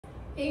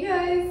Hey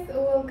guys,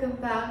 welcome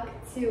back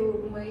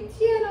to my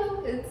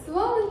channel. It's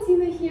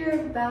Valentina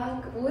here,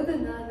 back with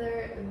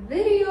another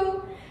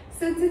video.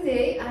 So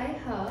today I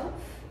have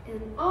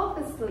an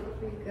office look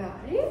for you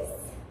guys,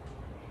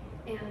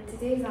 and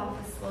today's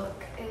office look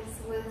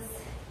is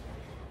with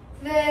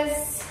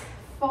this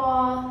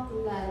fall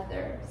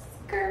leather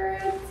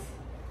skirt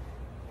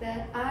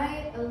that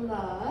I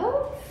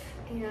love,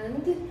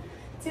 and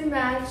to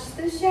match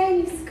the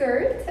shiny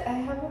skirt I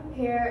have a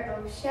pair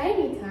of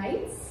shiny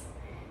tights,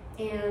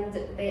 and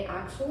they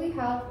actually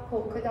have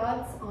polka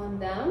dots on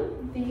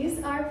them.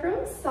 These are from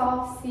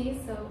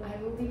Softcy, so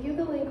I will leave you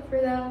the link for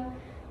them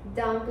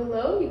down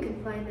below. You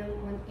can find them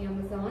on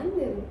Amazon.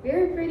 They look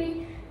very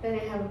pretty. Then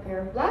I have a pair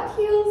of black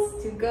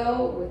heels to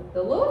go with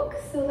the look.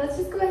 So let's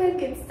just go ahead and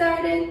get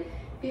started.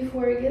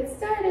 Before we get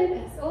started,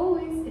 as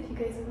always, if you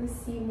guys want to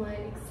see my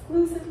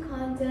exclusive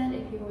content,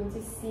 if you want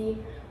to see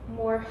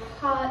more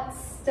hot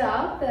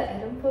stuff that I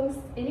don't post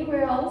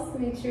anywhere else,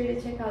 make sure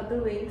to check out the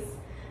links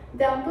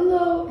down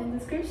below in the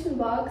description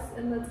box,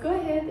 and let's go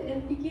ahead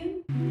and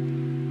begin.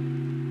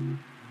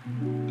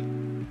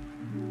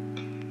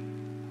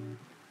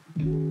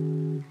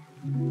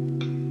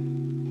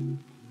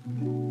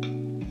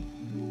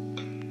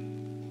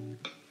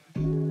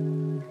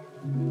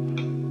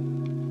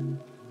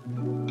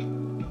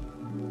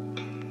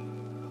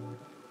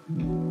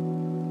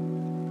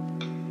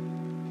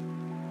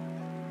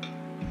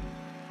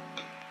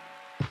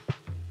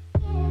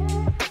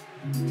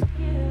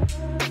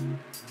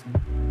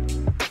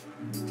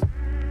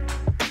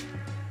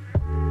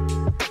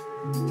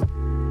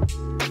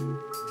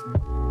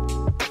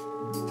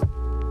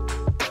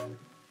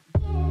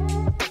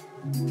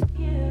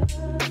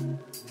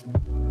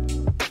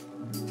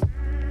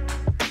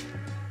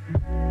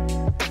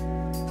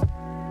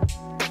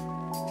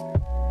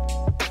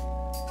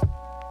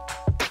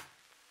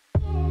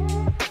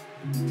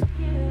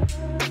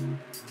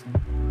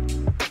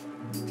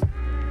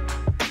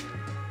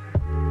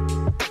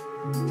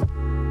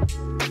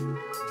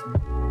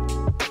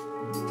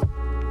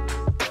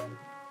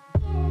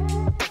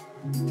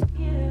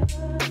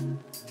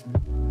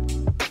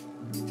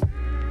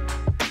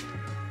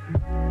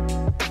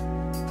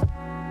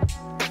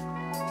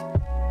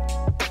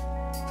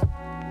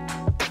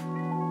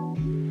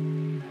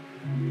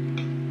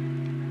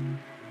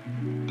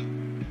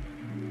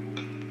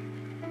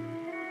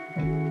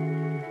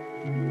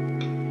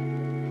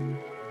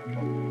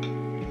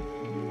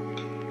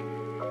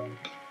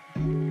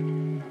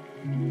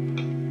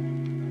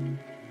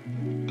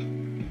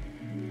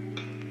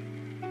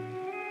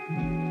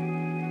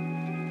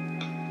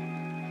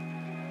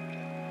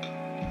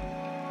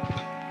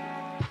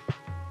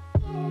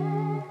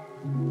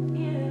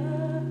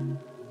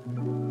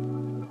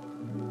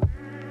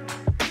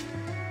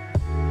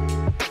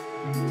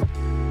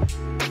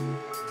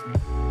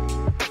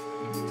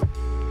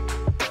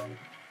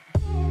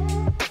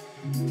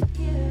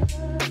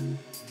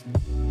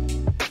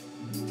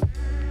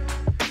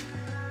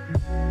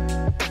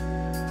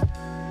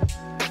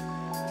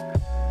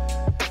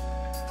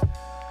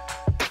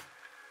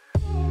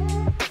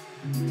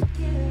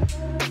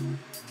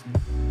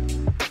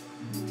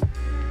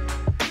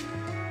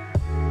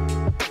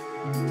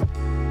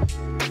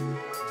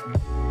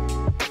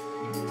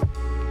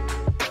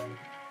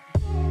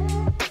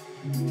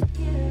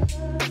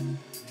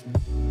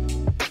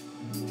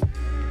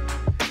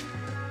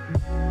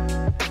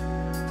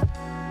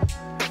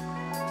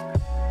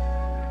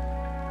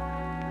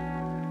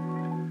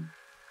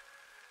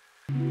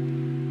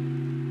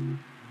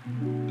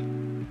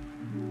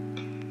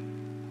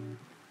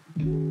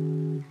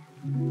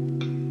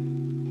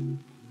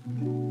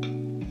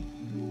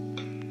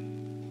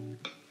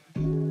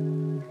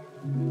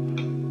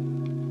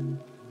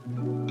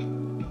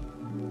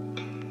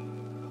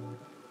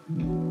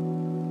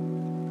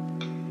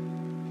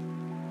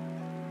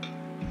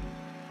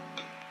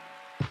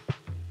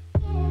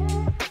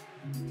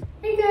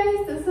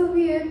 This will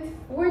be it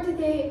for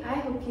today. I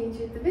hope you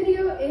enjoyed the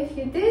video. If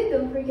you did,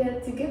 don't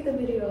forget to give the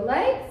video a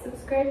like,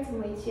 subscribe to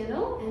my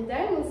channel, and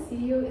I will see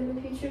you in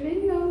the future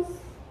video.